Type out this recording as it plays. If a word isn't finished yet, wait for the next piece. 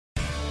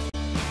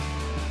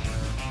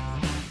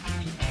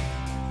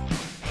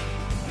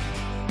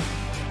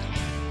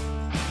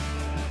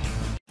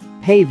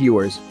Hey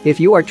viewers, if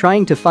you are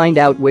trying to find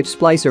out which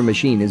splicer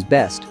machine is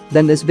best,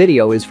 then this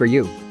video is for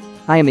you.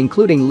 I am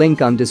including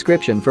link on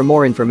description for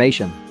more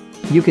information.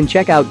 You can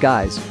check out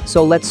guys,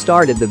 so let's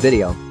start at the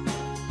video.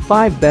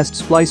 5 Best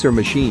Splicer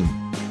Machine.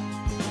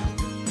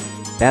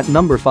 At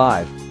number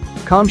 5.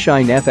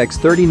 Komshine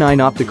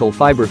FX39 Optical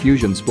Fiber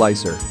Fusion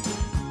Splicer.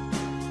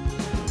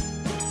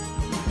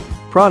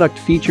 Product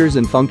features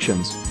and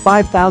functions: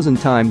 5,000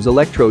 times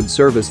electrode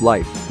service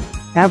life.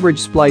 Average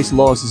splice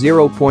loss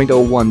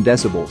 0.01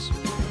 decibels.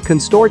 Can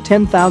store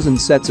 10,000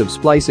 sets of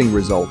splicing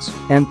results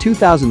and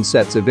 2,000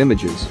 sets of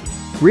images.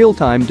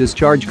 Real-time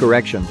discharge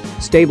correction,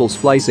 stable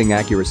splicing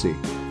accuracy.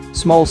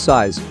 Small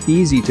size,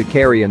 easy to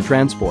carry and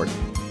transport.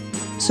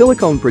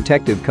 Silicone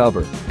protective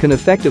cover, can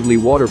effectively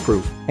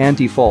waterproof,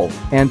 anti-fall,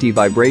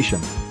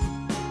 anti-vibration.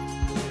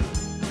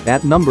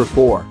 At number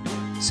 4.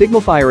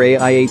 Signalfire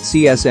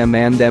AI9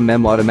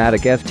 SM&MM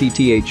Automatic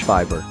FTTH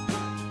Fiber.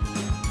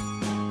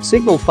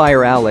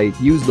 Signalfire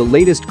AI9 used the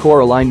latest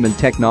core alignment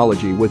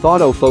technology with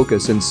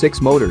autofocus and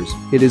 6 motors.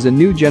 It is a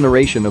new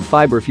generation of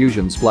fiber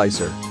fusion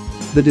splicer.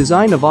 The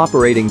design of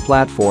operating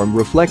platform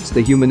reflects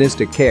the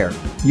humanistic care,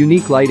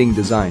 unique lighting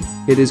design.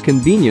 It is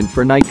convenient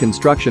for night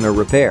construction or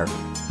repair.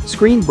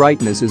 Screen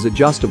brightness is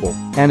adjustable,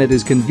 and it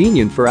is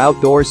convenient for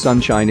outdoor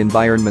sunshine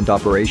environment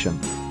operation.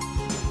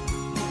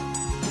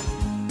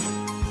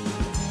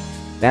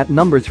 At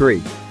number 3.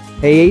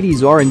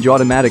 A80's Orange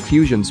Automatic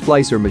Fusion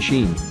Splicer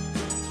Machine.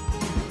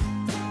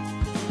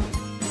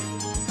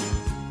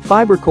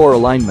 Fiber core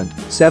alignment,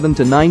 7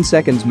 to 9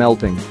 seconds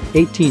melting,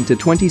 18 to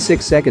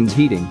 26 seconds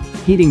heating.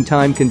 Heating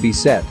time can be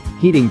set,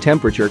 heating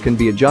temperature can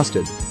be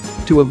adjusted.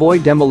 To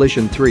avoid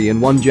demolition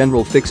 3-in-1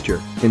 general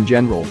fixture, in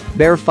general,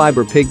 bare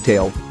fiber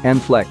pigtail,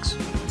 and flex.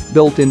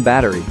 Built-in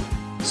battery.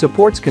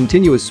 Supports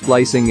continuous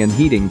splicing and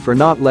heating for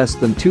not less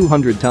than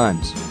 200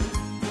 times.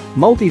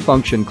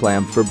 Multi-function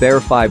clamp for bare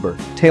fiber,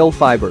 tail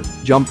fiber,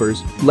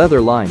 jumpers,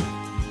 leather line.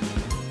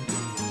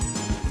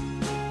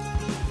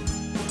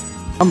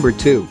 Number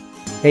 2.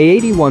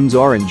 A81's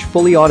Orange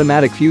Fully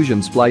Automatic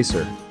Fusion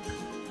Splicer.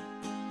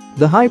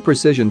 The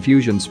high-precision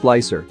fusion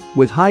splicer,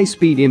 with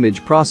high-speed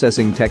image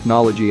processing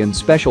technology and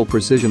special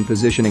precision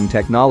positioning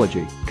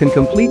technology, can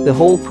complete the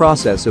whole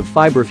process of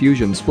fiber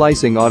fusion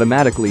splicing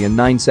automatically in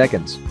 9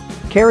 seconds.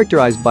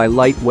 Characterized by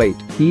lightweight,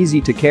 easy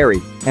to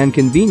carry, and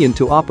convenient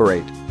to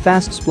operate,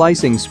 fast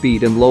splicing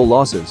speed and low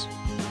losses.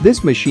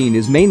 This machine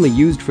is mainly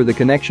used for the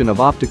connection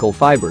of optical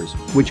fibers,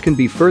 which can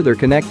be further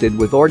connected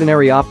with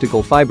ordinary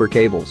optical fiber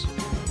cables.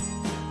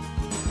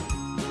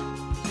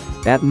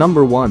 At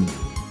number 1.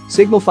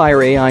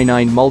 Signalfire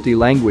AI9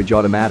 Multi-Language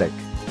Automatic.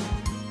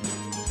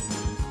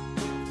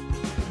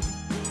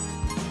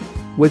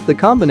 With the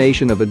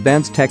combination of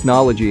advanced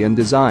technology and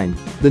design,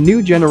 the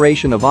new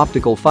generation of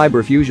optical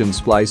fiber fusion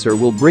splicer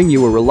will bring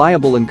you a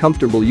reliable and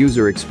comfortable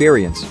user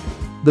experience.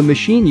 The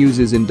machine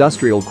uses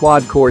industrial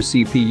quad-core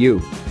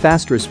CPU,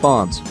 fast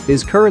response,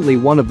 is currently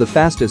one of the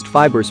fastest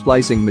fiber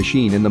splicing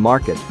machine in the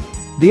market.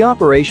 The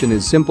operation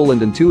is simple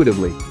and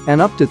intuitively,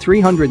 and up to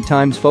 300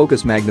 times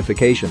focus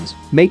magnifications,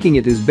 making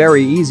it is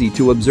very easy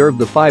to observe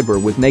the fiber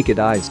with naked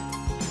eyes.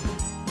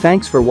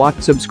 Thanks for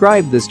watching.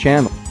 Subscribe this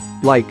channel.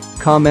 Like,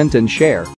 comment and share.